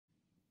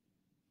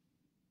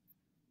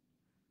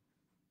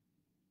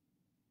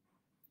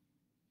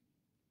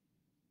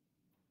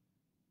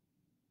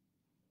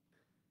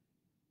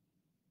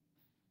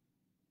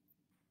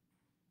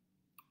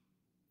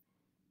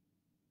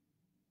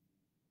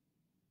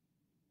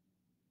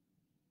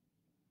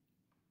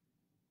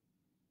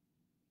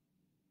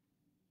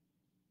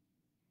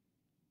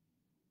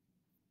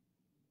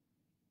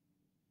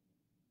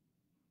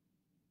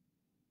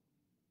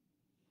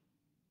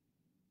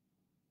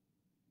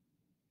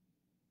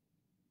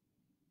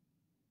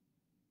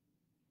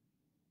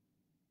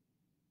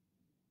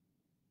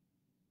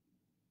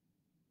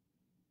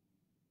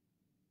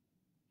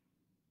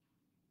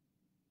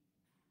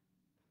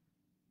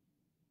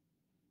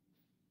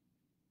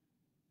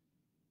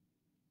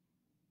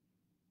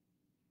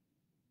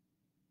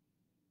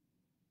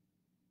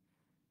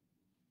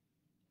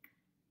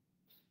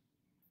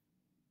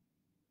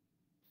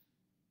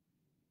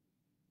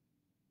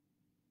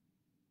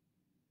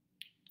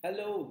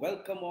Hello,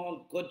 welcome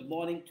all. Good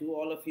morning to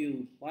all of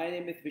you. My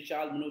name is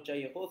Vishal Manocha,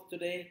 your host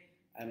today.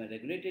 I'm a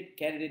regulated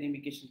Canadian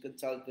immigration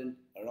consultant.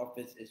 Our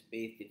office is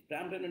based in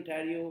Brampton,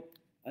 Ontario,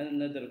 and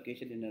another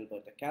location in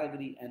Alberta,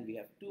 Calgary, and we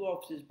have two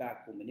offices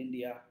back home in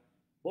India,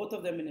 both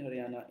of them in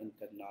Haryana, in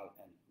Karnal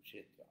and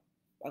Kushetra.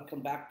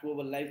 Welcome back to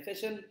our live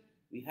session.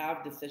 We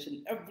have this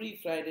session every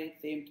Friday,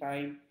 same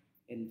time.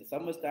 In the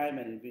summer's time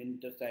and in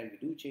winter's time, we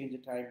do change the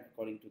time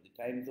according to the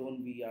time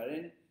zone we are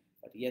in.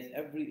 But yes,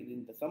 every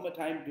in the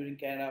summertime during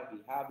Canada, we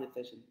have this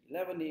session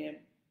 11 a.m.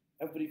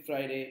 every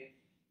Friday.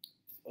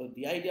 So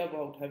the idea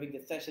about having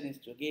this session is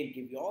to again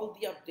give you all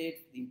the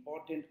updates, the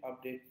important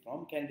updates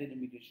from Canadian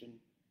immigration,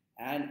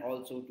 and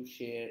also to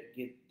share.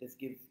 This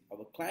gives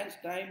our clients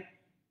time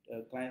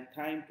to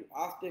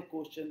ask their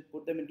question,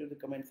 put them into the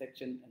comment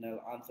section, and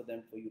I'll answer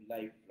them for you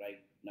live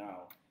right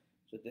now.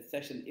 So this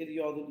session is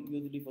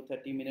usually for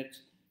 30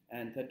 minutes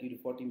and 30 to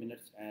 40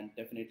 minutes, and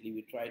definitely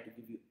we try to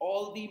give you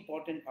all the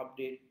important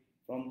update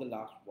from the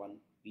last 1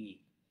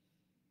 week.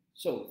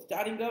 So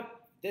starting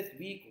up, this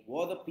week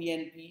was a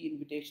PNP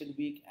invitation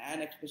week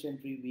and express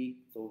entry week.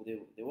 So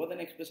there was an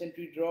express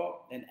entry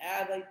draw, and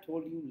as I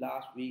told you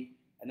last week,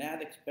 and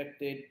as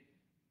expected,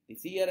 the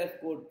CRS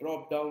score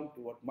dropped down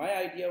to what my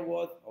idea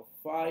was of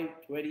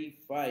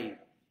 525.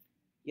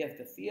 Yes,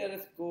 the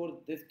CRS score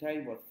this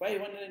time was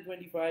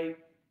 525,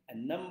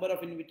 and number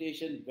of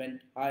invitations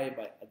went high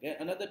by again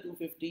another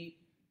 250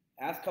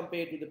 as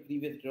compared to the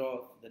previous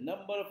draws. The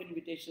number of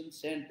invitations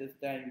sent this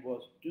time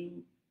was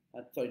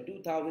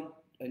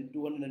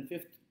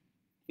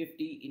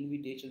 2,250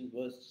 invitations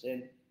were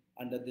sent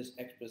under this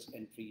express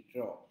entry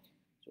draw.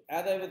 So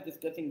as I was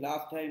discussing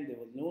last time, there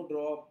was no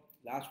draw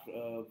last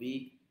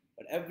week,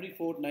 but every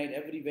fortnight,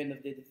 every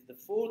Wednesday, this is the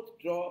fourth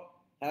draw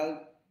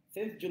held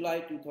since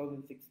July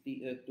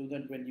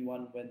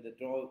 2021 when the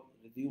draw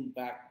resumed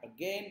back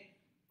again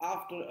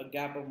after a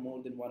gap of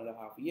more than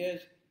 1.5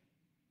 years.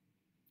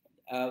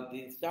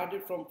 They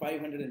started from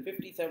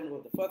 557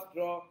 was the first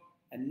draw,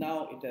 and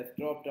now it has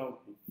dropped down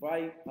to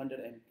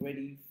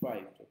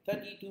 525. So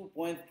 32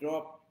 points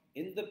drop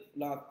in the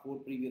last four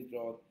previous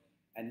draws.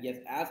 And yes,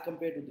 as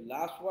compared to the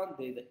last one,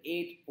 there is an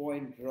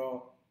 8-point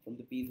draw from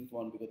the previous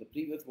one because the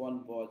previous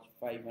one was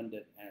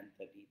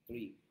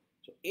 533.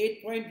 So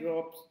 8-point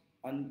drops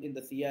in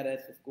the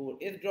CRS. The score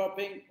is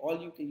dropping. All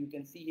you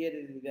can see here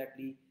is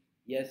exactly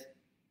yes,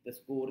 the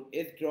score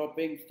is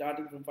dropping,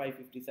 starting from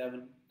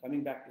 557,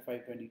 coming back to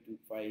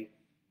 522.5,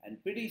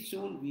 and pretty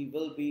soon we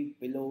will be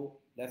below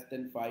less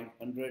than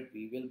 500.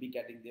 We will be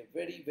getting there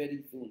very,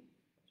 very soon.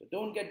 So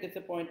don't get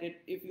disappointed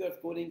if you are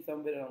scoring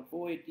somewhere around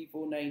 480,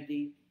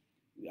 490.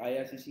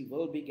 IRCC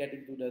will be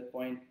getting to that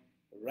point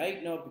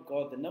right now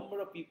because the number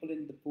of people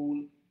in the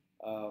pool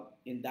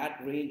in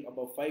that range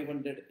above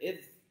 500 is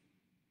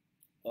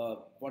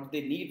what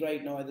they need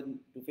right now to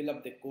fill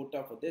up the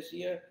quota for this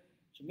year.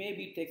 So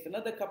maybe it takes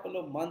another couple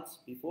of months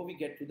before we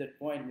get to that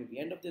point, maybe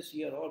end of this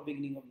year or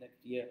beginning of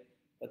next year.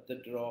 But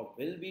the draw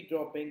will be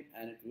dropping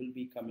and it will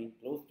be coming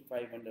close to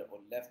 500 or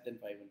less than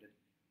 500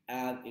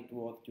 as it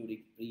was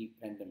during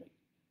pre-pandemic.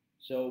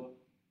 So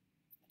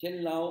till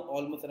now,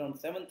 almost around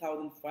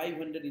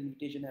 7,500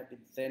 invitations have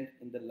been sent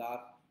in the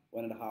last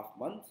 1.5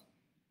 months.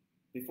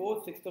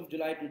 Before 6th of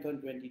July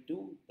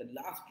 2022, the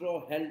last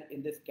draw held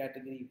in this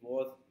category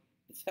was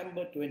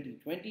December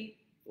 2020.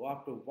 So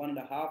after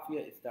 1.5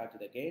 years, it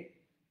started again.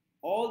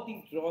 All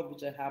these draws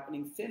which are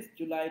happening since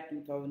July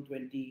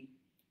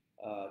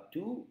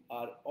 2022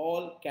 are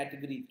all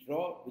category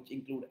draw, which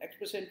include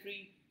express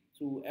entry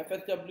through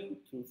FSW,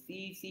 through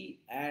CEC,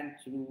 and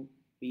through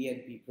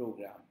PNP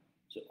program.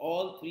 So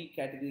all three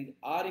categories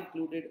are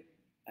included,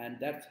 and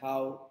that's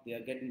how they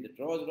are getting the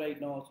draws right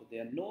now. So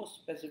there are no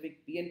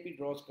specific PNP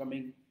draws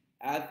coming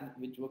as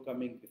which were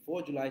coming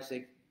before July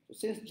 6th. So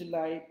since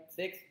July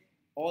 6th,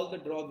 all the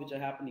draws which are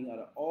happening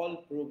are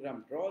all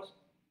program draws,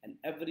 and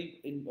the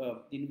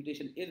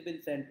invitation is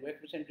been sent to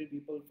express entry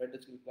people,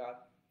 federal skill class,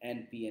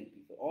 and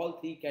PNP. So all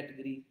three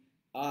categories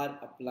are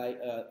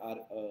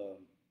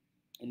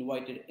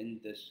invited in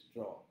this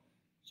draw.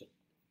 So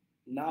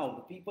now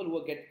the people who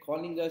are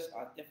calling us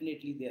are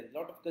definitely there. A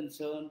lot of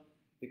concern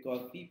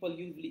because people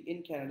usually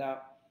in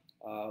Canada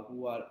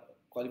who are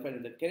qualified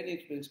in the Canadian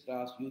experience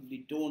class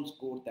usually don't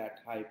score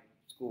that high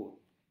score.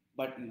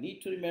 But you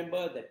need to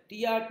remember that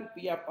TR to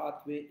PR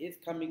pathway is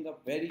coming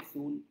up very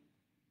soon.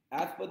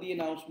 As per the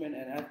announcement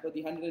and as per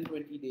the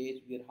 120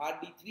 days, we are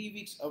hardly 3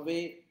 weeks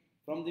away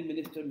from the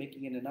minister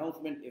making an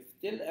announcement. If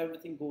still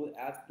everything goes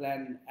as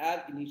planned and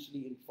as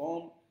initially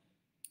informed,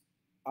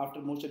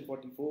 after Motion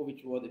 44,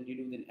 which was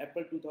introduced in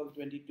April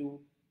 2022,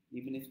 the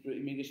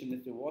immigration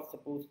minister was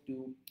supposed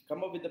to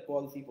come up with a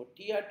policy for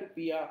TR to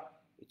PR,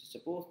 which is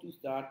supposed to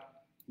start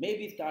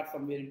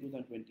somewhere in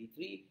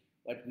 2023.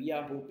 But we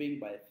are hoping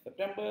by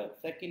September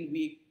second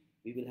week,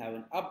 we will have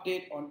an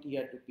update on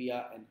TR to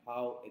PR and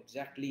how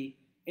exactly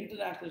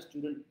international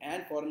student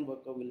and foreign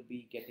worker will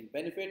be getting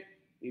benefit.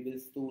 We will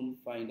soon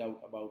find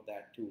out about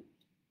that too.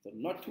 So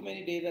not too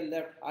many days are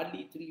left,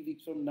 hardly 3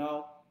 weeks from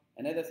now.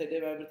 And as I said,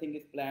 if everything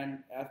is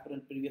planned as per the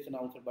previous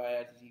announcement by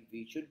IRCC,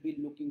 we should be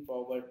looking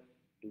forward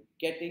to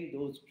getting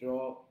those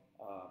draw,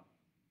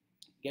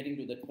 getting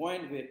to the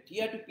point where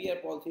tier to peer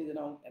policy is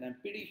announced, and I'm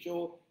pretty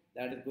sure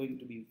that is going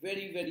to be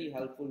very, very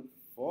helpful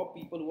for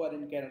people who are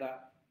in Canada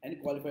and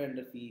qualify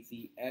under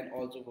CEC, and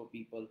also for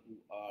people who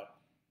are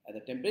as a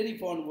temporary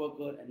foreign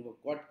worker and who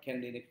have got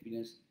Canadian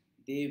experience.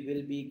 They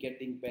will be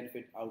getting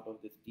benefit out of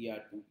this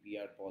tier to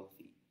PR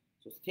policy.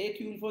 So stay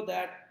tuned for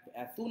that.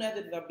 As soon as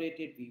it is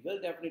updated, we will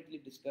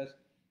definitely discuss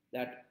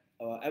that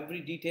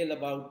every detail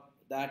about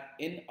that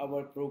in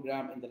our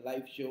program in the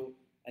live show.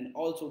 And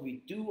also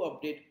we do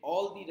update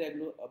all the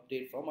regular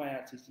update from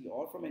IRCC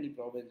or from any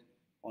province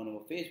on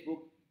our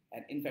Facebook,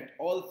 and in fact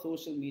all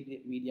social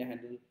media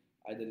handle,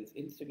 either it's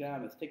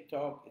Instagram, it's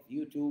TikTok, it's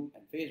YouTube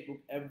and Facebook,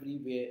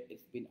 everywhere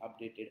it's been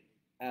updated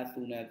as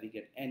soon as we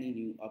get any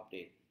new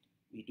update.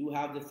 We do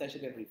have this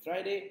session every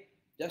Friday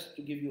just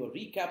to give you a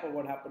recap of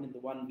what happened in the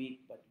 1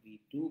 week, but we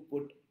do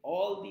put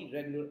all the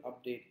regular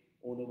update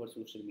on our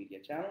social media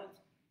channels.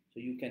 So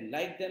you can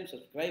like them,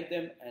 subscribe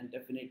them, and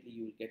definitely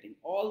you will getting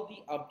all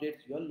the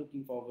updates you are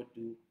looking forward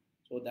to,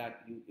 so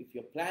that you, if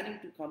you're planning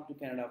to come to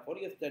Canada for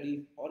your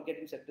studies or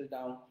getting settled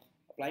down,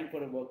 applying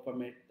for a work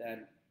permit,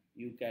 then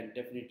you can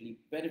definitely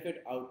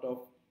benefit out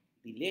of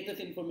the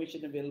latest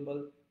information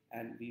available,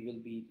 and we will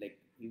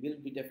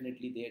be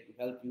definitely there to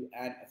help you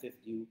and assist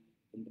you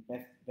in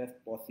the best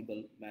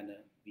possible manner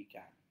we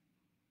can.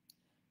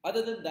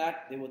 Other than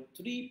that, there were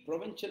 3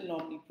 provincial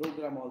nominee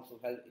program also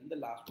held in the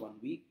last 1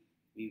 week.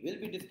 We will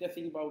be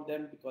discussing about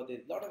them because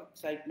there's a lot of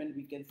excitement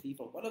we can see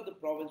from one of the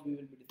province we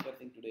will be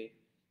discussing today,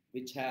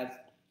 which has,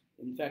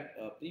 in fact,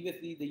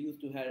 previously they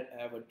used to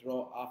have a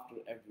draw after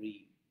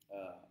every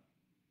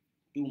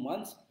 2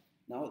 months.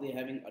 Now they're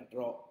having a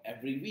draw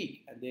every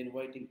week, and they're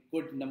inviting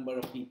good number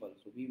of people.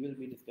 So we will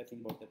be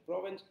discussing about the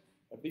province.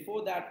 But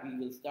before that, we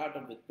will start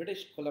off with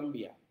British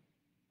Columbia.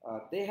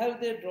 They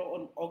held their draw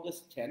on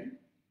August 10.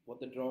 What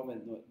the draw was,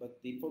 but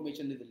the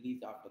information is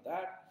released after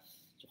that.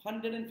 So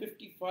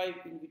 155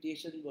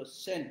 invitations were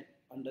sent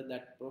under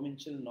that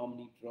provincial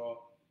nominee draw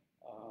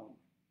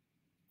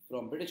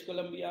from British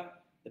Columbia.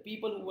 The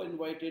people who were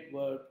invited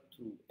were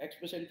through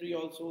express entry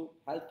also,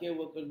 healthcare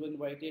workers were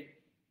invited,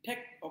 tech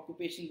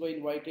occupations were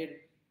invited.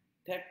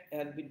 Tech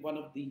has been one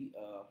of the,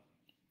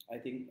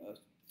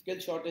 skill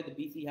shortage the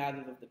BC has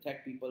of the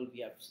tech people.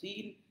 We have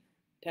seen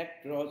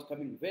tech draws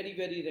coming very,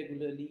 very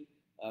regularly.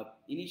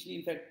 Initially,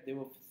 in fact, there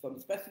were some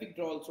specific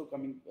draw also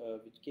coming,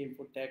 which came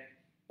for tech.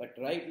 But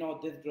right now,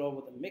 this draw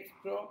was a mixed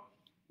draw,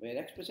 where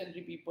express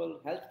entry people,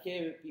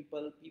 healthcare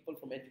people, people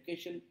from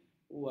education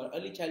who are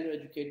early childhood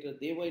educators,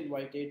 they were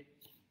invited.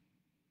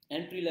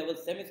 Entry-level,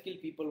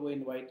 semi-skilled people were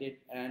invited,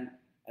 and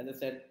as I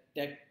said,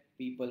 tech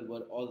people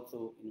were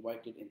also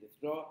invited in this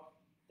draw.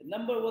 The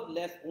number was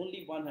less,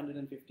 only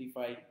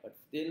 155, but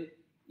still,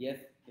 yes,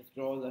 these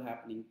draws are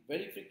happening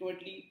very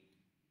frequently.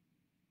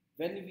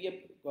 When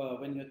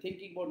you're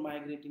thinking about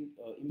immigrating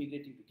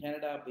to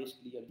Canada,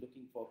 basically you're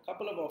looking for a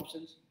couple of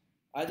options.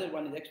 Either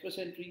one is express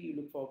entry, you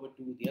look forward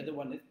to. The other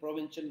one is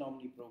provincial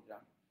nominee program.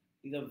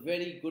 These are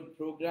very good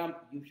programs.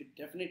 You should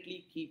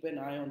definitely keep an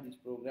eye on this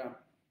program.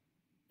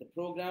 The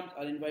programs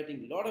are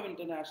inviting a lot of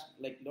international,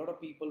 like a lot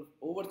of people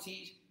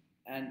overseas,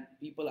 and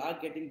people are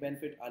getting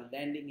benefit, are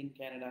landing in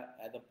Canada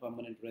as a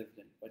permanent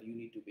resident. But you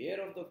need to be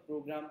aware of those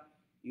programs.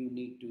 You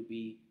need to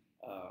be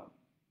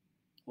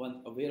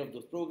aware of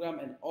those programs,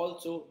 and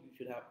also you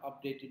should have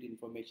updated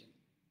information.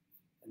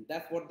 And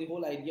that's what the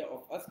whole idea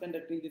of us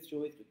conducting this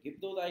show is, to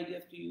give those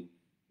ideas to you.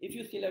 If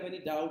you still have any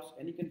doubts,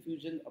 any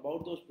confusion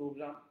about those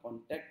programs,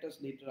 contact us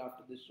later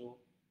after this show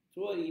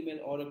through an email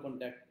or a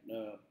contact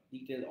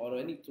detail, or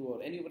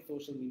through any of our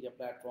social media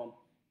platform.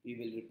 We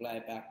will reply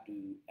back to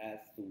you as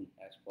soon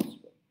as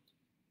possible.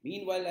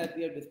 Meanwhile, as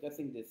we are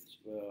discussing this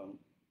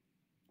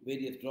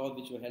various draws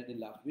which were held in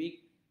last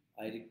week,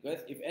 I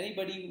request, if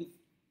anybody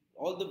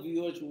all the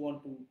viewers who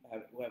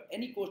have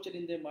any question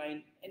in their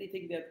mind,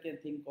 anything they can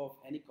think of,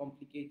 any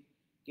complicated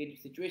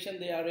situation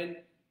they are in,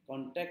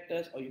 contact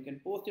us, or you can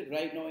post it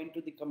right now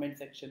into the comment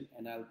section,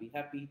 and I'll be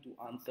happy to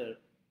answer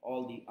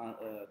all the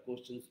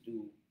questions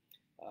to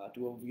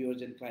our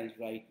viewers and clients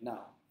right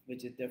now,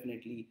 which is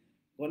definitely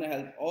going to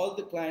help all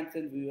the clients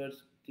and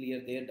viewers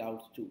clear their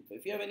doubts too. So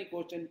if you have any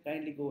question,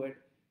 kindly go ahead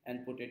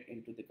and put it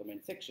into the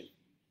comment section.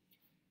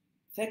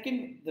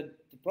 Second, the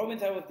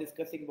province I was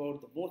discussing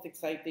about, the most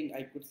exciting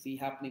I could see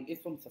happening is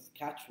from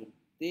Saskatchewan.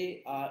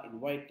 They are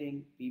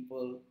inviting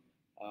people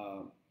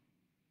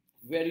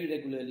very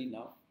regularly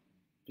now.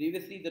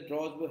 Previously, the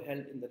draws were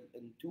held in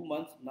 2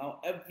 months.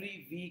 Now,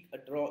 every week a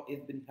draw is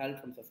being held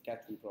from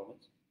Saskatchewan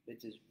province,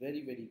 which is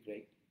very, very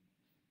great.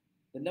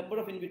 The number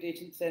of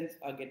invitations sent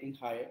are getting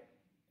higher,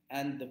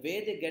 and the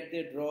way they get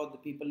their draw, the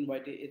people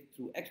invited, is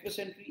through express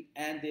entry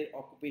and their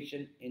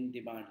occupation in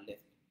demand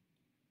list.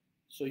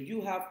 So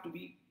you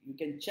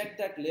can check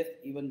that list.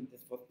 Even this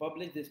was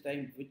published this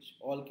time, which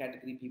all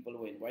category people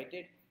were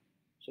invited.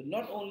 So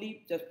not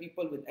only just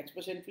people with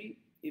express entry,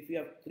 if you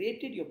have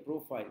created your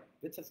profile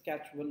with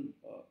Saskatchewan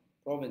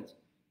province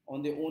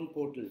on their own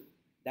portal,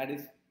 that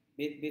is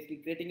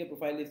basically creating a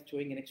profile is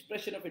showing an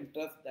expression of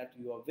interest that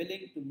you are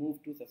willing to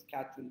move to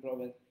Saskatchewan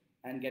province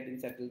and getting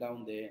settled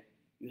down there.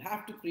 You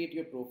have to create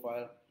your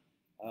profile.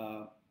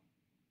 Uh,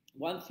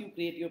 Once you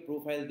create your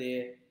profile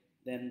there,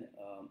 then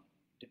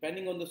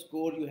depending on the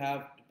score you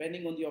have,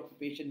 depending on the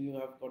occupation you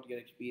have got your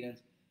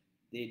experience,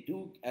 they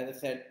do, as I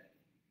said,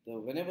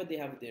 whenever they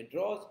have their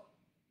draws,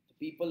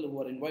 the people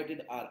who are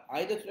invited are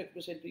either through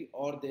express entry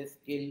or their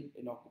skill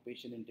in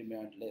occupation in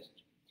demand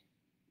list.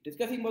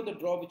 Discussing about the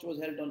draw which was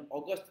held on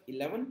August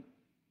 11,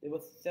 there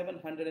were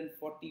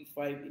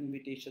 745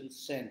 invitations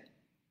sent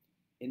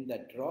in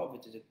that draw,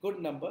 which is a good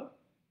number.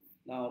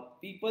 Now,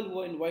 people who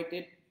were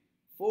invited,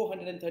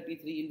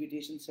 433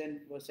 invitations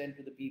were sent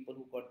to the people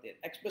who got their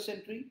express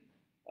entry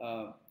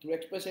through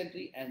express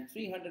entry, and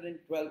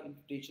 312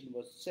 invitations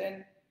was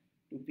sent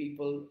to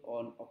people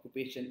on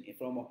occupation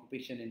from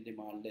occupation in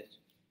demand list.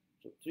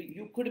 So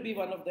you could be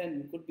one of them.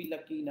 You could be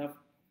lucky enough.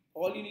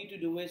 All you need to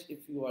do is, if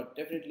you are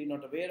definitely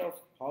not aware of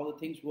how the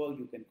things work,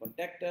 you can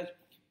contact us.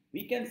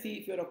 We can see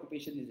if your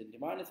occupation is in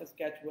demand in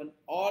Saskatchewan,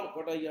 or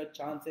what are your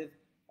chances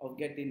of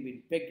getting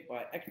being picked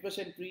by express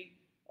entry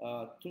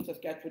through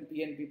Saskatchewan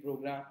PNP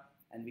program,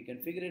 and we can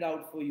figure it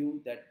out for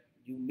you that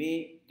you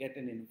may get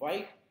an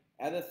invite.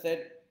 As I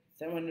said,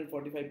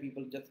 745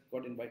 people just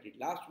got invited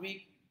last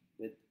week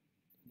with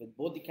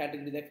both the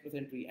categories express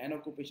entry and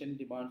occupation in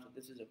demand. So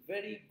this is a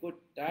very good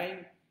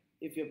time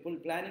if you're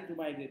planning to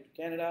migrate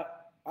to Canada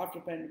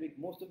after pandemic.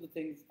 Most of the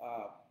things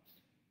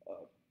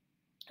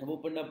have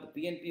opened up.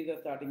 The PNPs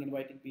are starting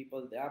inviting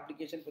people. The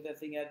application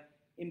processing has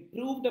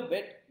improved a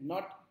bit,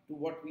 not to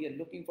what we are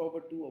looking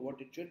forward to or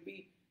what it should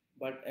be,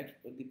 but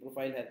the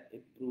profile has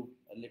improved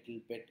a little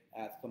bit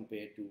as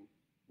compared to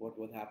what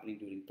was happening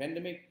during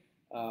pandemic.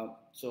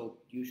 So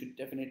you should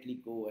definitely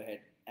go ahead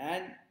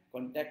and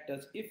contact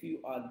us if you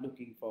are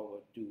looking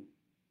forward to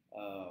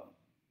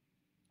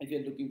if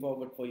you're looking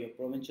forward for your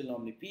provincial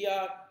nominee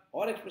PR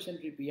or express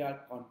entry PR.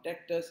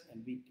 Contact us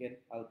and we can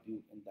help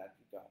you in that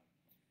regard.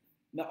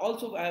 Now,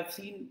 also, I have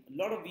seen a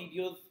lot of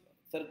videos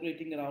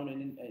circulating around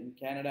in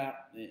Canada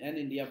and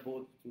India,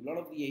 both through a lot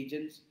of the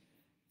agents,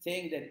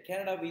 saying that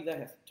Canada visa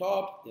has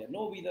stopped, there are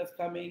no visas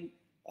coming,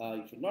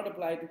 you should not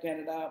apply to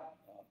Canada,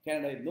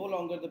 Canada is no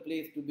longer the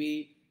place to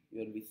be,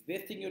 you will be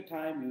wasting your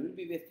time, you will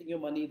be wasting your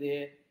money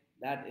there.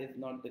 That is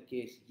not the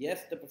case.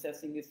 Yes, the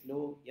processing is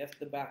slow, yes,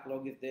 the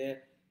backlog is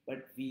there,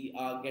 but we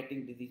are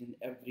getting decisions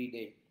every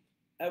day.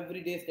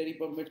 Every day study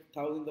permits,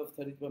 thousands of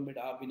study permits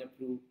are being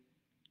approved.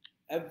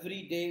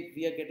 Every day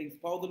we are getting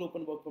spousal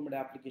open work permit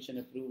application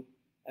approved.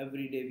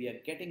 Every day we are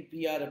getting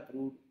PR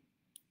approved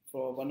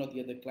for one or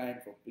the other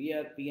client for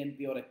PR,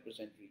 PNP or express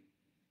entry.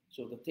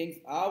 So the things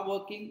are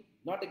working.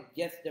 Not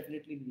yes,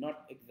 definitely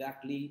not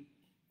exactly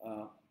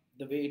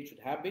the way it should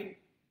have been.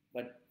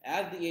 But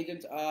as the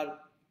agents are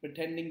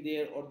pretending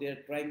there, or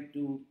they're trying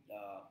to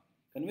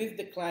convince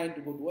the client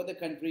to go to other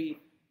country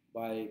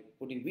by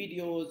putting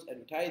videos,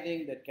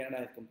 advertising that Canada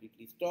has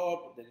completely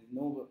stopped. There is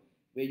no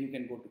way you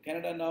can go to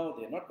Canada now.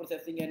 They're not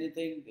processing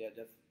anything. They are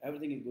just,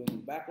 everything is going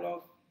in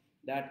backlog.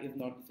 That is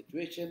not the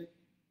situation.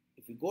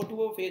 If you go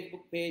to our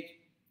Facebook page,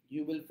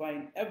 you will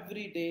find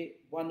every day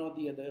one or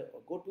the other,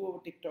 or go to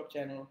our TikTok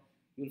channel,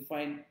 you'll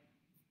find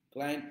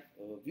client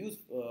views,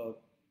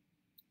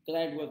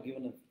 client who have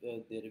given us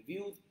their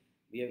reviews.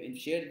 We have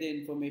shared the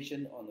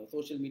information on the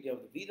social media of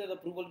the visa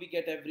approval we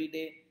get every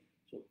day.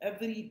 So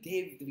every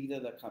day the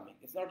visas are coming.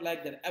 It's not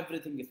like that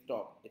everything is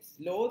stopped. It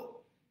slows.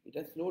 It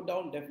has slowed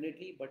down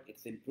definitely, but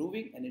it's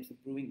improving, and it's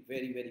improving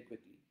very, very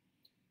quickly.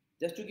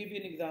 Just to give you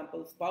an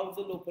example,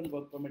 spousal open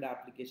work permit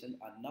applications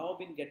are now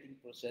been getting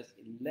processed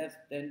in less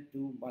than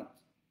 2 months,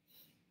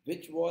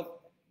 which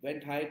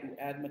went high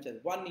to as much as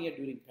 1 year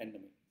during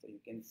pandemic. So you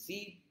can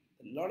see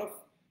a lot of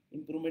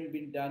improvement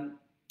being done.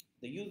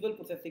 The usual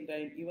processing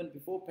time even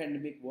before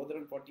pandemic was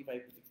around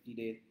 45 to 60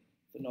 days.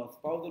 So now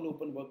spousal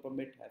open work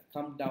permit has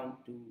come down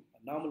to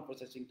a normal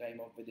processing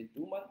time of within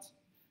 2 months.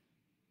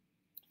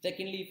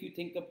 Secondly,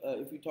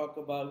 if you talk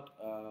about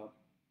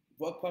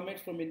work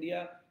permits from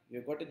India,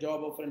 you've got a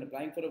job offer and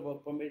applying for a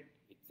work permit.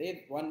 It says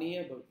 1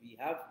 year, but we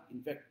have,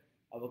 in fact,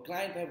 our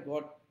client have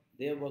got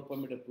their work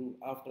permit approved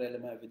after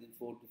LMI within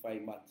 4 to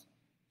 5 months.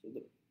 So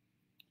the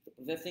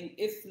processing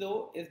is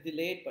slow, is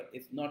delayed, but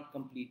it's not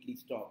completely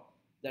stopped.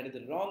 That is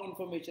the wrong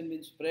information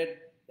being spread,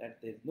 that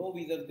there's no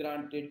visas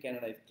granted,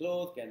 Canada is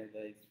closed,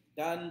 Canada is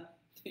done,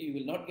 so you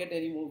will not get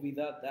any more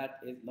visa. That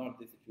is not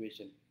the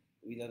situation.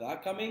 Visas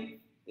are coming,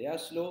 they are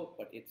slow,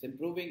 but it's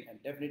improving,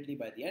 and definitely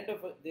by the end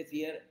of this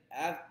year,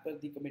 as per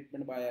the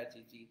commitment by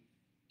RCC,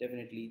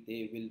 definitely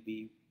they will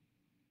be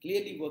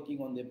clearly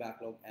working on their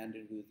backlog and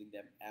reducing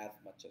them as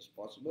much as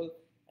possible.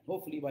 And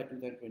hopefully by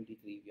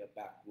 2023, we are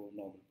back to a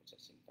normal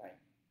processing time.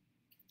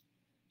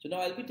 So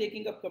now I'll be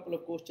taking up a couple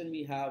of questions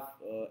we have,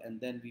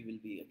 and then we will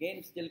be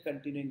again still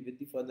continuing with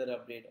the further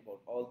update about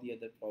all the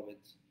other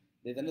provinces.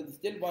 There's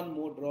still one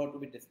more draw to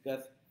be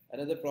discussed,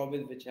 another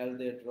province which held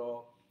their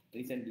draw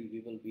recently.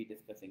 We will be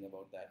discussing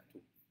about that too.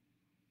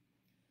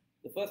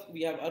 The first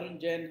we have Arun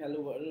Jain.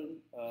 Hello Arun.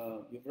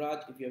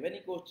 Yuvraj, if you have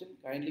any question,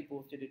 kindly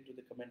post it into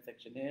the comment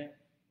section here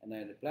and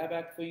I'll reply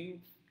back for you.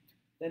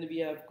 Then we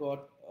have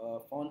got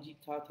Fonji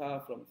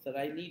Tata from Sir,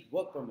 I need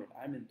work permit.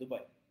 I'm in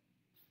Dubai.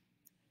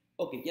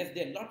 Okay, yes,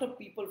 there are a lot of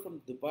people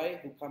from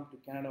Dubai who come to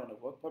Canada on a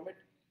work permit.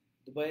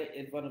 Dubai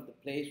is one of the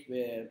places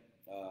where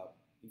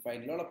you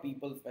find a lot of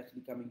people,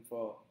 especially coming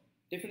for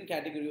different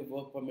category of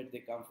work permit they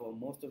come for.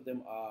 Most of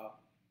them are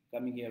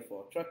coming here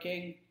for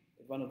trucking.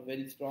 It's one of the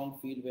very strong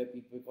field where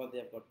people, because they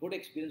have got good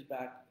experience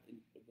back in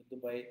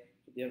Dubai,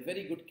 so they are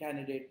very good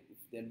candidate if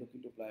they are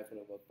looking to apply for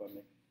a work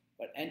permit.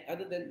 But and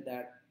other than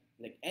that,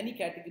 like any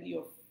category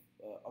of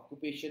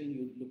occupation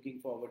you're looking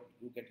forward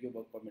to get your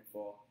work permit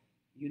for,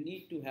 you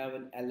need to have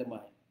an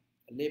LMI,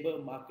 a labor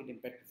market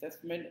impact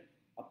assessment.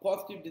 A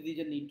positive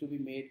decision need to be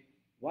made.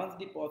 Once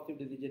the positive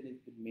decision has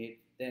been made,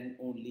 then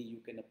only you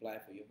can apply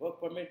for your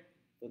work permit.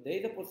 So there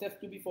is a process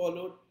to be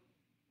followed,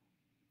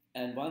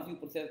 and once you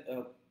process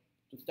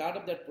to start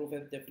up that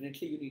process,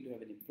 definitely you need to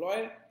have an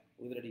employer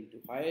who is ready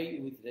to hire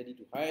you, who is ready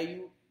to hire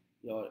you.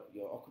 Your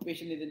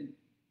occupation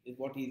is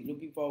what he is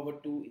looking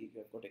forward to. If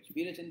you have got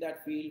experience in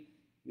that field,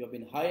 you have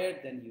been hired,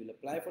 then he will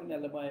apply for an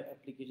LMI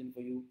application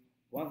for you.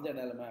 Once that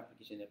LMI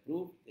application is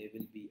approved, they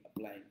will be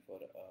applying for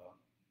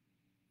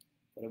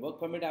a work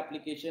permit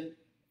application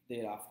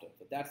thereafter.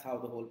 So that's how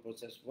the whole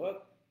process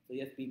works. So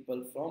yes,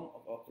 people from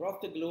across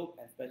the globe,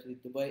 and especially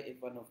Dubai is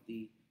one of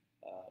the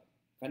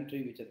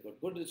country which has got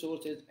good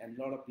resources, and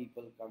a lot of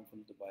people come from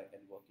Dubai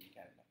and work in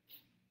Canada.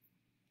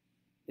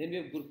 Then we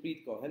have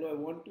Gurpreet Kaur. Hello, I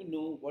want to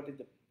know what is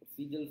the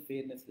procedural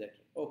fairness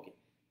letter. Okay,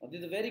 now this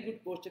is a very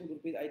good question,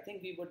 Gurpreet. I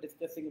think we were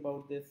discussing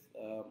about this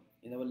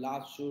in our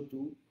last show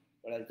too,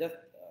 but I'll just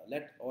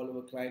let all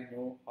our clients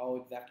know how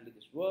exactly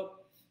this works.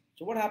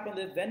 So what happens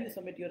is when you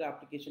submit your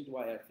application to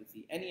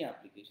IRCC, any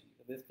application,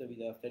 visitor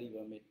visa, study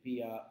permit,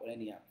 PR, or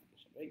any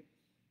application, right?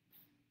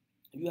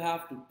 You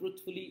have to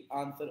truthfully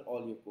answer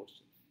all your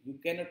questions. You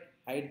cannot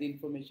hide the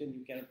information.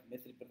 You cannot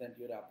misrepresent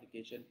your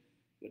application.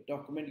 Your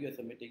document you are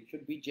submitting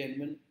should be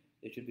genuine.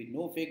 There should be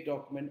no fake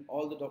document.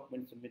 All the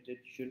documents submitted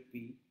should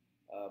be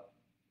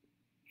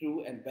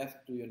true, and best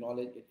to your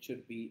knowledge, it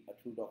should be a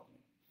true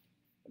document.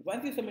 But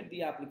once you submit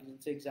the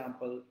application, say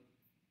example,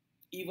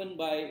 even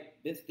by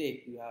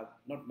mistake you have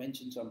not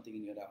mentioned something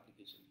in your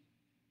application.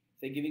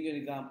 Say, giving you an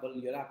example,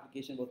 your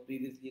application was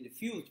previously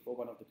refused for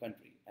one of the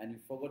country, and you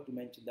forgot to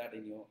mention that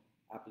in your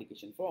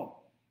application form.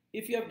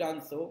 If you have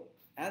done so,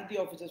 and the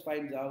officer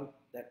finds out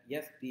that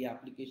yes, the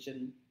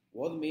application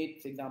was made,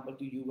 for example,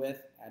 to US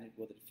and it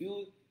was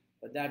refused,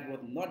 but that was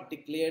not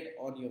declared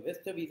on your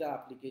visitor visa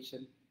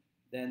application,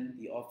 then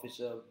the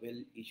officer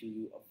will issue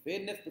you a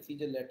fairness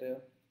procedure letter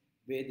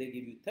where they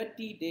give you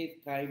 30 days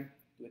time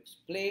to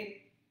explain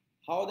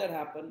how that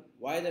happened,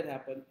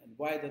 and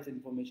why this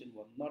information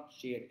was not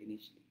shared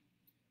initially.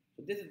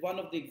 So this is one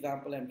of the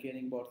example I'm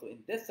sharing about. So in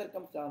this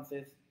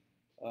circumstances,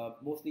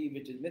 mostly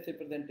which is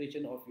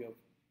misrepresentation of your,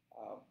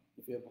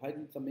 if you have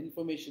hidden some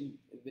information,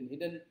 has been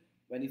hidden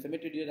when you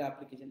submitted your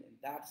application, in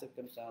that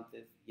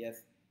circumstances,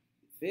 yes,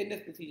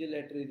 fairness procedure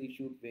letter is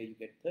issued where you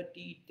get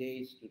 30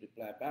 days to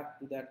reply back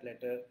to that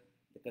letter,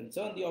 the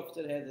concern the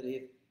officer has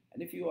raised,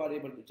 and if you are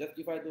able to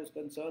justify those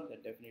concerns, then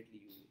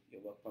definitely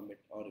your work permit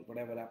or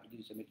whatever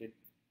application submitted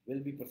will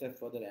be processed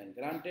further and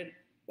granted.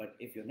 But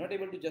if you're not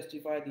able to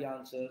justify the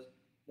answers,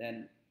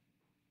 then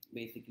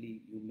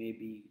basically you may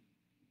be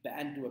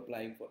banned to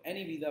applying for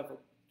any visa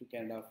to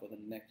Canada for the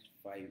next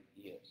 5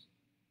 years.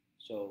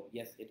 So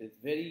yes, it is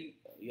very,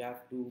 you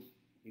have to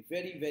be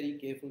very, very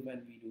careful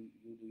when you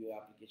do your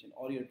application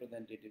or your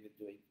representative is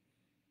doing.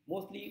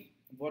 Mostly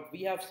what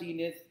we have seen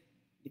is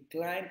the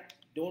client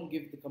don't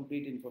give the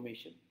complete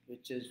information,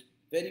 which is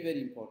very,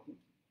 very important,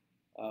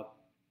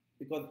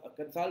 because a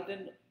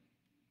consultant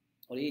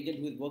or agent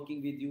who is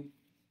working with you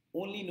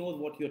only knows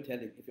what you're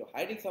telling. If you're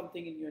hiding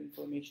something in your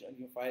information, in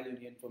your file,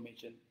 in your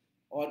information,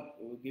 or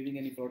giving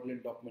any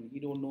fraudulent document, he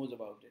don't knows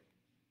about it.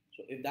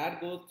 So if that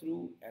goes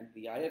through and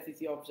the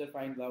IRCC officer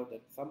finds out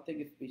that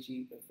something is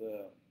fishy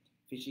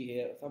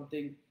here,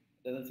 something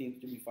doesn't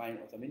seem to be fine,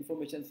 or some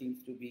information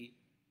seems to be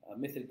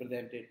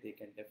misrepresented, they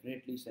can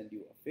definitely send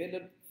you a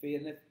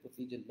fairness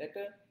procedure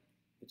letter,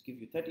 which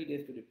gives you 30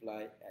 days to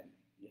reply, and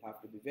you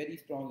have to be very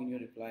strong in your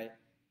reply,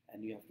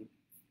 and you have to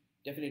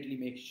definitely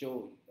make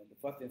sure in the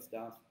first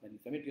instance when you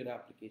submit your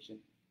application,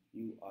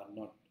 you are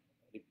not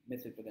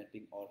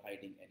misrepresenting or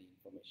hiding any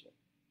information.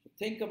 So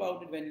think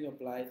about it when you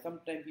apply.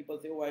 Sometimes people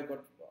say, oh, I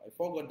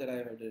forgot that I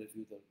have a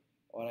refusal,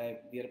 or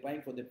we are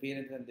applying for the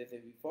parents and they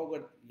say, we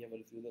forgot we have a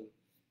refusal,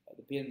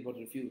 the parents got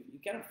refused. You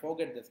cannot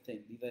forget this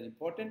thing. These are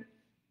important.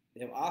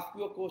 They have asked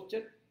you a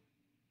question.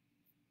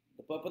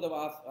 The purpose of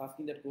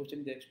asking that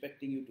question, they're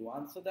expecting you to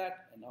answer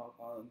that and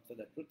answer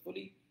that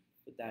truthfully.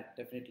 So that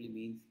definitely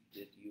means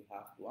that you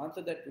have to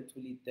answer that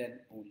truthfully, then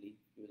only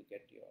you will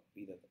get your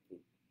visa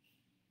approved.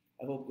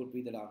 I hope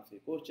Gurpreet that answers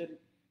your question.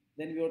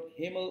 Then we got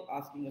Hemal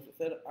asking us,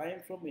 sir, I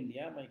am from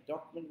India. My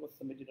document was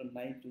submitted on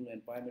 9 June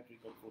and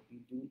biometric on 14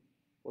 June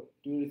for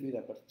tourist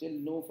visa, but still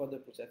no further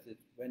processes.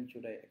 When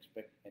should I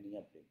expect any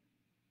update?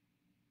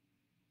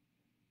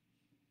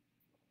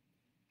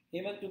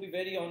 Hemal, to be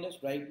very honest,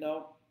 right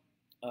now,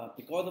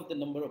 because of the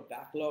number of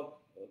backlog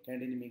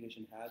Canadian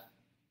immigration has,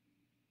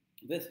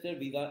 visitor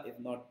visa is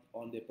not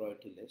on their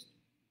priority list.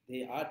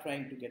 They are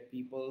trying to get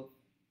people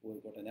who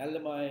have got an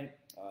LMI,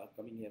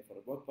 coming here for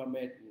a work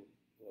permit, who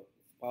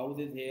spouse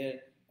is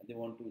here and they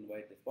want to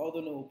invite the spouse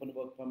on an open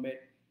work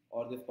permit,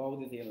 or the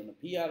spouse is here on a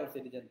PR or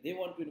citizen, they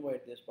want to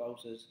invite their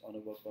spouses on a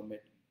work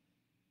permit.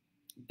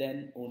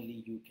 Then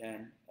only you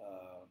can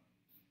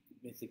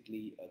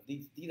basically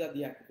these are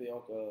the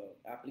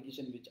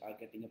applications which are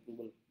getting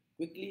approval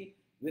quickly.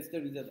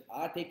 Visitor visas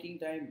are taking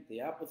time; they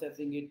are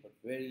processing it, but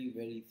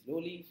very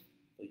slowly.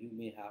 So you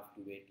may have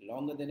to wait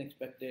longer than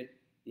expected.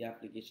 The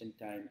application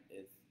time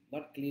is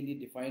not clearly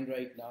defined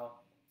right now.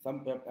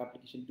 Some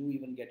applications do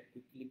even get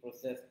quickly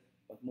processed,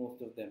 but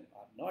most of them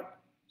are not.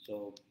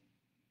 So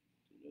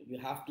you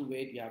have to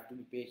wait, you have to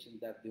be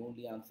patient. That's the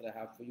only answer I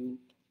have for you.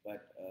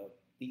 But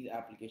these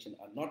applications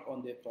are not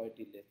on their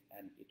priority list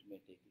and it may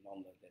take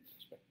longer than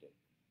expected.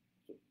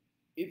 So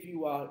if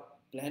you are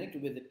planning to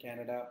visit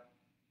Canada,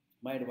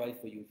 my advice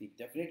for you is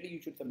definitely you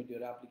should submit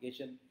your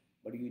application,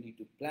 but you need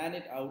to plan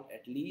it out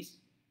at least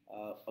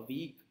a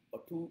week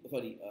or two,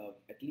 sorry,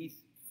 at least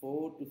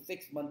 4 to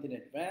 6 months in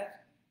advance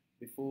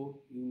before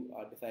you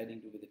are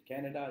deciding to visit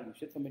Canada. You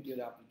should submit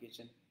your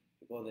application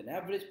because an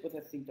average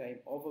processing time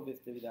of a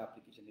visitor visa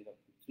application is up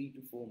to 3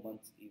 to 4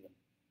 months even.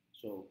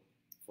 So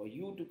for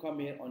you to come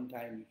here on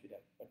time, you should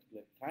have a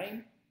particular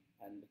time,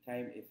 and the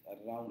time is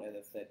around, as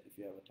I said, if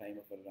you have a time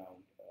of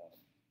around,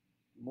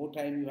 more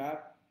time you have,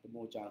 the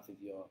more chances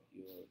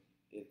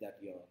is that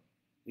your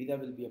visa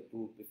will be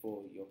approved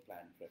before your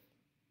planned trip.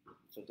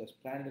 So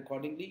just plan it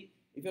accordingly.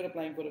 If you're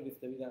applying for a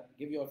visitor visa,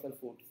 give yourself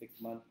 4 to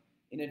 6 months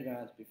in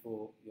advance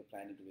before you're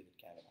planning to visit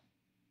Canada.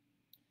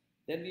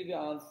 Then we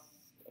will ask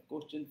a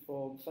question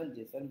from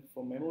Sanjay, son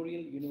from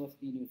Memorial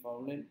University,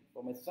 Newfoundland,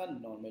 for my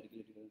son, non-medical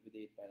eligible with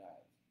 8.9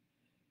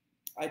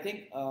 I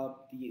think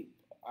the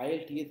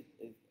ILT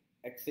is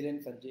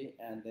excellent, Sanjay,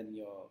 and then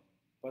your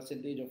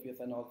percentage of your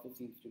son also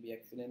seems to be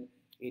excellent.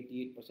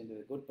 88% is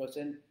a good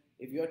percent.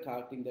 If you are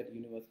targeting that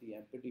university,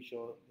 I'm pretty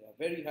sure there are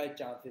very high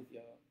chances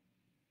your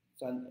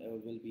son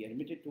will be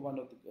admitted to one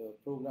of the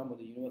program of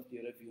the university.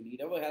 Or if you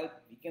need our help,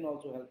 we can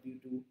also help you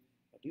too.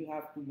 But you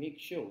have to make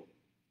sure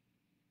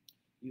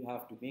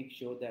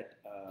that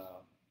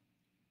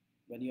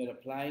when you are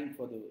applying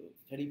for the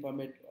study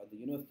permit or the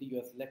university you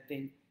are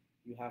selecting,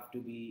 you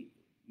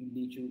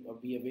need to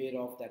be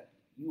aware of that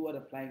you are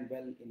applying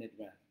well in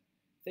advance.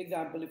 For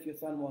example, if your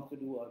son wants to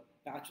do a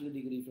bachelor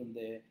degree from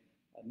the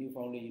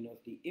Newfoundland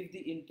University, if the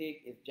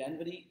intake is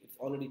January, it's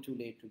already too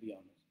late to be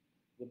honest.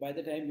 So by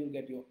the time you'll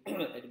get your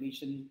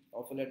admission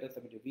offer letter,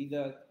 submit your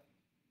visa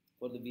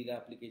for the visa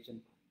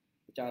application,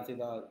 the chances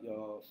are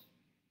your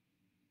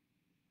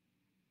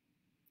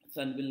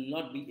son will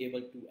not be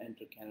able to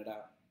enter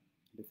Canada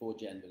before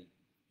January.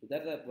 So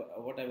that's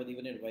what I was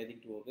even advising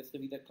to our visitor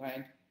visa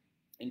client.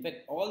 In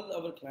fact, all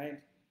our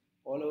clients,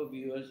 all our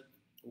viewers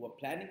who are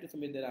planning to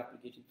submit their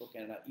application for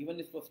Canada, even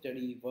if for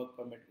study, work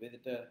permit,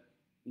 visitor,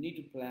 you need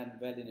to plan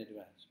well in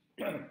advance.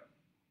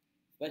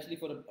 Especially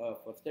for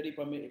study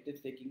permit, it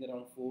is taking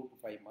around 4 to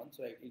 5 months.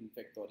 So in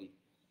fact, sorry,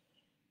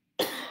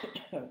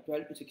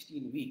 12 to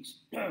 16 weeks.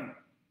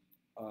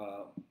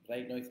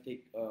 Right now, it's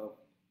take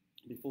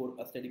before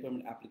a study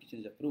permit application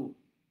is approved.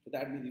 So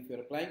that means if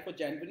you're applying for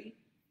January,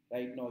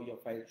 right now your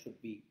file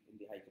should be in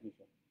the High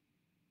Commission.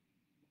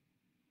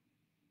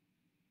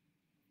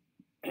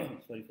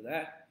 Sorry for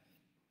that.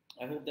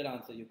 I hope that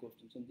answers your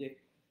question, Sanjay.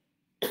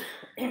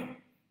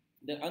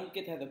 Then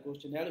Ankit has a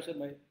question. Hello, sir.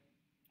 My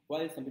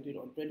file is submitted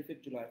on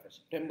 25th July for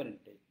September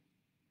intake.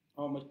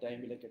 How much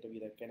time will I get a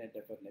visa? Can I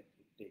defer next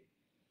intake?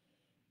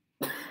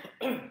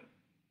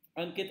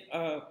 Ankit,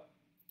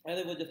 as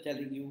I was just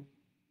telling you,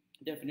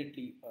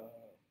 definitely,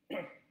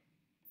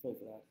 sorry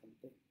for that,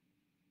 something.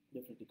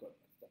 Definitely got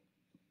stuck.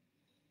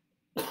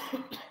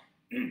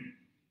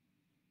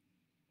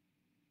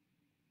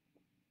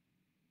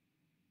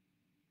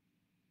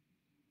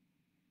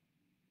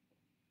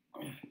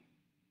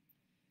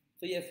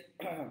 So yes,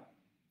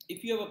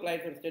 if you have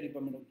applied for a study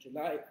permit of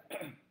July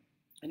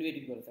and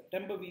waiting for a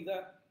September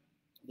visa,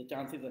 the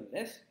chances are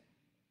less.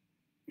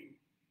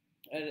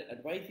 I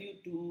advise you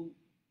to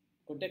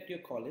contact your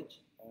college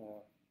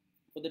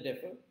for the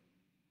defer,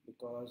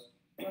 because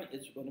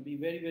it's going to be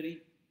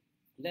very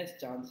less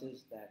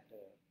chances that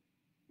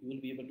you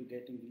will be able to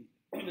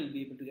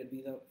get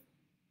visa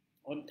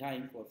on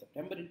time for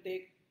September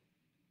intake.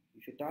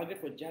 You should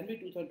target for January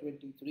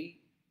 2023.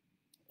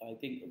 I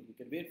think you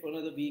can wait for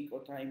another week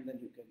or time, then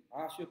you can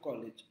ask your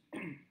college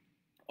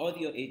or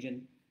your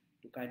agent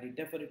to kindly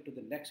defer it to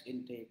the next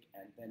intake,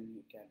 and then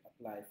you can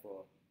apply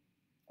for,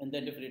 and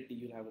then definitely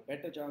you'll have a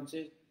better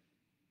chances.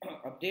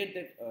 Update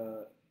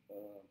that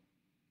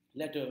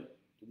letter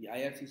to the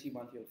IRCC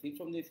once you have received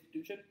from the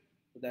institution,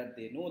 so that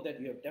they know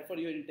that you have deferred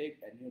your intake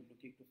and you're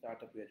looking to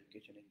start up your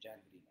education in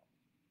January now.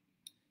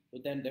 So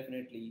then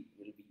definitely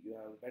you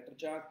have a better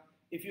chance.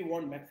 If you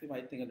want maximum,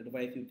 I think I'd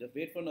advise you just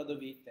wait for another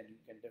week, then you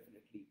can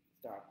definitely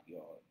start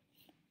your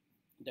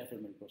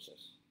deferment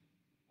process.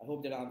 I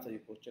hope that answers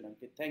your question,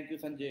 Ankit. Thank you,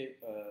 Sanjay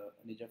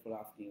Anija, for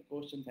asking a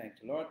question.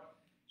 Thanks a lot.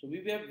 So we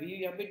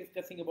have been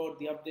discussing about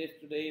the updates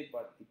today,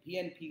 but the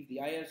PNPs, the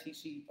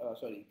IRCC,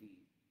 the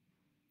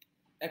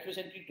express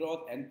entry draws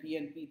and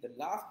PNP. The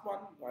last one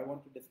I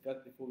want to discuss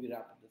before we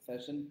wrap up the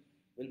session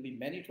will be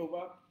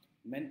Manitoba.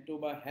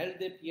 Manitoba held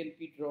their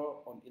PNP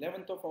draw on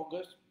 11th of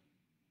August.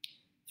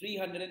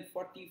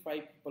 345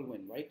 people were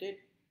invited.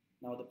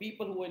 Now the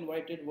people who were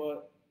invited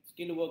were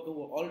skilled workers who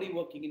were already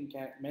working in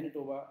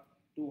Manitoba.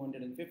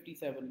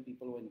 257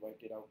 people were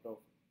invited out of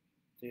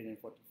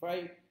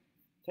 345.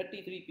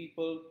 33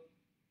 people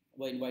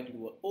were invited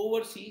who were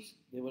overseas.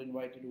 They were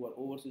invited who were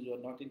overseas or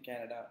not in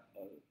Canada.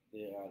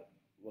 They are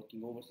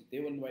working overseas.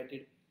 They were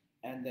invited.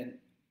 And then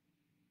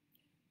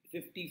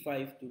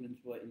 55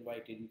 students were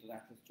invited,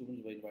 international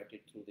students were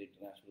invited through the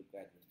International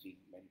Graduate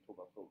Student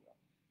Manitoba program.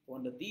 So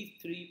under these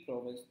three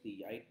provinces,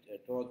 the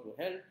draws were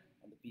held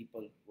and the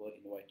people were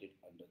invited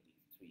under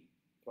these three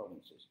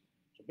provinces.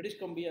 So British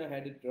Columbia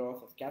had a draw,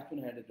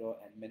 Saskatchewan had a draw,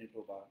 and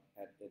Manitoba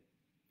had the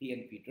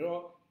PNP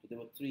draw. So there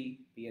were 3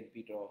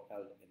 PNP draw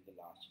held in the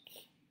last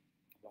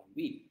 1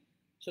 week.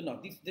 So now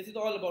this is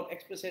all about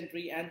express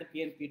entry and the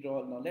PNP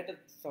draw. Now let us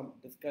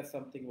discuss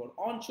something about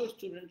onshore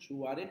students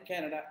who are in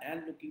Canada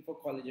and looking for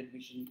college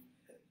admission.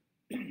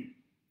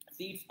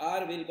 Seats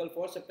are available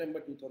for September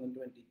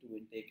 2022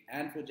 intake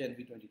and for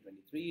January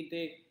 2023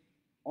 intake.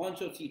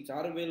 Onshore seats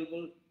are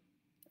available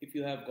if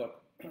you have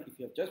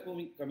just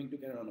coming to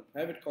Canada on a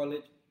private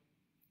college,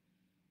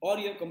 or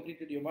you have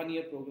completed your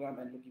 1-year program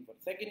and looking for a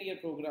 2nd-year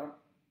program.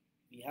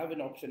 We have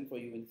an option for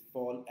you in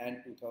fall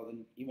and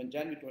even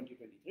January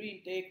 2023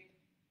 intake.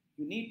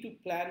 You need to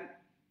plan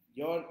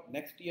your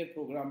next year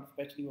program,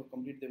 especially if you have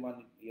completed the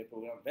 1-year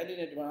program well in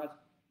advance.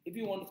 If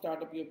you want to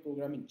start up your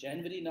program in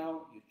January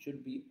now, you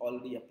should be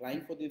already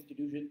applying for the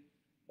institution.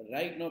 But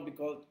right now,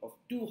 because of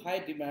too high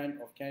demand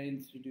of Canadian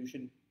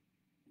institution,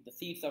 the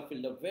seats are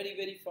filled up very,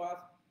 very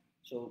fast.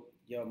 So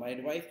my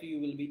advice to you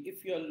will be,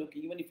 if you are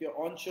looking, even if you're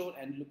onshore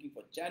and looking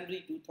for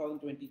January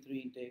 2023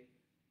 intake,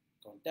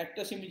 contact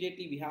us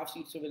immediately. We have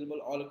seats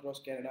available all across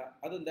Canada.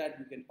 Other than that,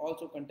 you can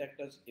also contact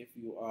us if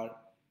you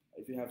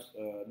have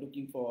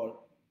looking for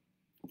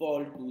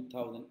fall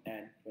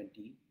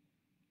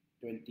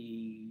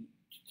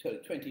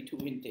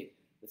 2022 intake.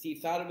 The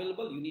seats are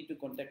available. You need to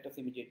contact us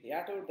immediately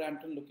at our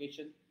Brampton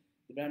location.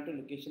 The Brampton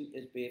location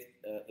is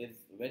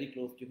very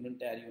close to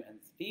Ontario and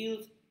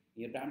Steeles,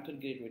 near Brampton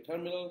Gateway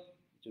Terminal.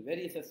 It's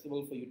very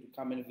accessible for you to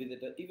come and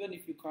visit us. Even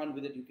if you can't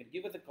visit, you can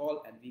give us a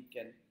call and we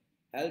can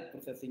help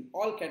processing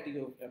all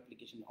categories of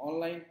application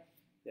online.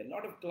 There are a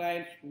lot of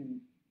clients who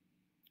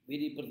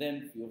we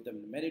represent, few of them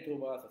in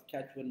Manitoba,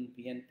 Saskatchewan,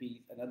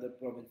 PNPs, and other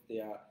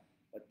provinces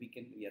but we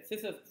are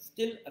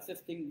still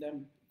assisting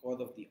them because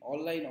of the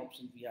online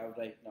options we have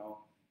right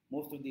now.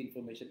 Most of the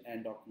information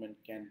and document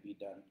can be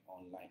done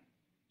online.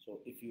 So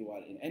if you are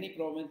in any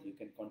province, you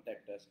can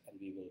contact us and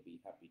we will be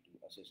happy to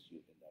assist you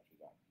in that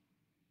regard.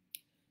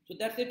 So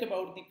that's it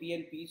about the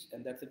PNPs,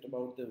 and that's it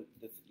about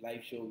this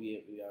live show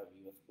we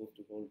were supposed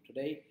to hold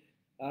today.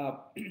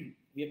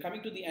 We are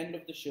coming to the end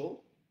of the show,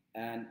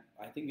 and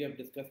I think we have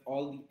discussed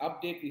all the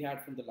update we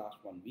had from the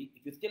last 1 week.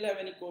 If you still have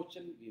any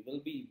question,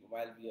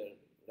 while we are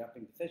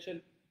wrapping the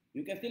session,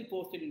 you can still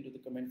post it into the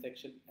comment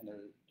section and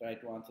I'll try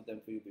to answer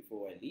them for you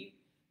before I leave.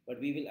 But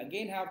we will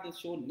again have this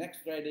show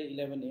next Friday,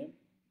 11 a.m.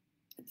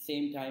 At the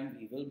same time,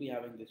 we will be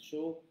having this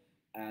show,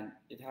 and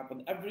it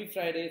happens every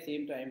Friday,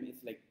 same time.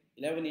 It's like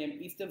 11 a.m.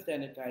 Eastern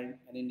Standard Time,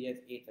 and India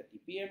is 8:30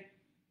 p.m.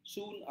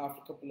 Soon,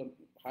 after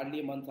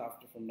hardly a month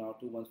after from now,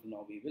 2 months from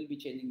now, we will be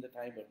changing the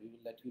time, but we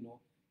will let you know.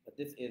 But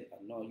this is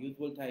our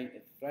usual time.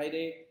 It's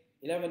Friday,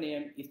 11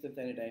 a.m. Eastern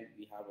Standard Time.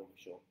 We have our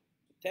show.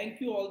 So thank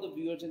you all the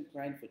viewers and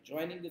clients for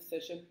joining this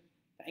session.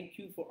 Thank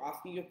you for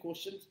asking your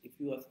questions. If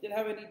you still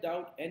have any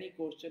doubt, any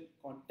question,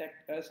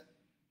 contact us.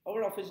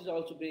 Our office is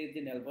also based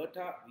in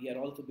Alberta. We are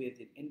also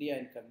based in India,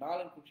 in Karnal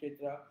and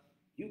Kurukshetra.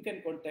 You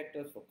can contact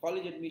us for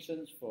college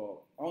admissions,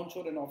 for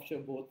onshore and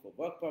offshore both, for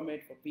work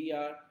permit, for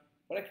PR,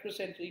 for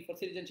express entry, for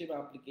citizenship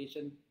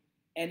application,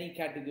 any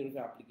category of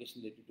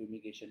application related to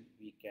immigration,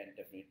 we can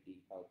definitely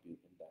help you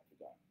in that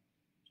regard.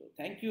 So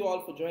thank you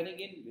all for joining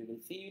in. We will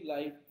see you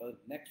live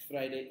next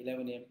Friday,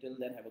 11 a.m. Till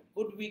then, have a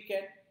good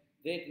weekend,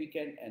 great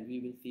weekend, and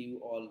we will see you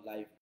all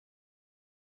live